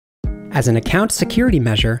As an account security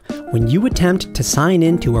measure, when you attempt to sign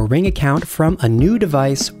into a Ring account from a new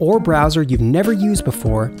device or browser you've never used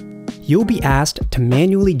before, you'll be asked to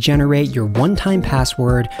manually generate your one-time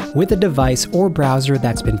password with a device or browser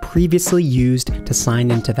that's been previously used to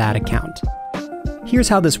sign into that account. Here's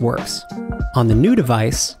how this works. On the new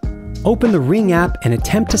device, open the Ring app and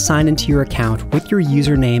attempt to sign into your account with your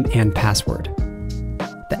username and password.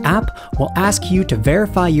 The app will ask you to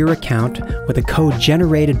verify your account with a code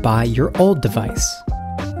generated by your old device.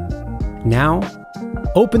 Now,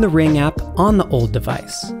 open the Ring app on the old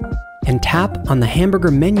device and tap on the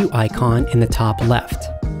hamburger menu icon in the top left.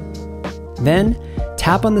 Then,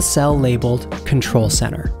 tap on the cell labeled Control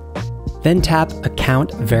Center. Then tap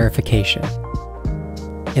Account Verification.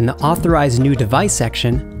 In the Authorize New Device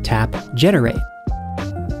section, tap Generate.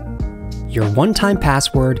 Your one-time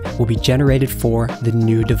password will be generated for the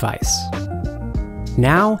new device.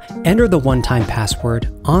 Now, enter the one-time password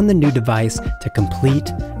on the new device to complete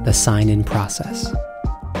the sign-in process.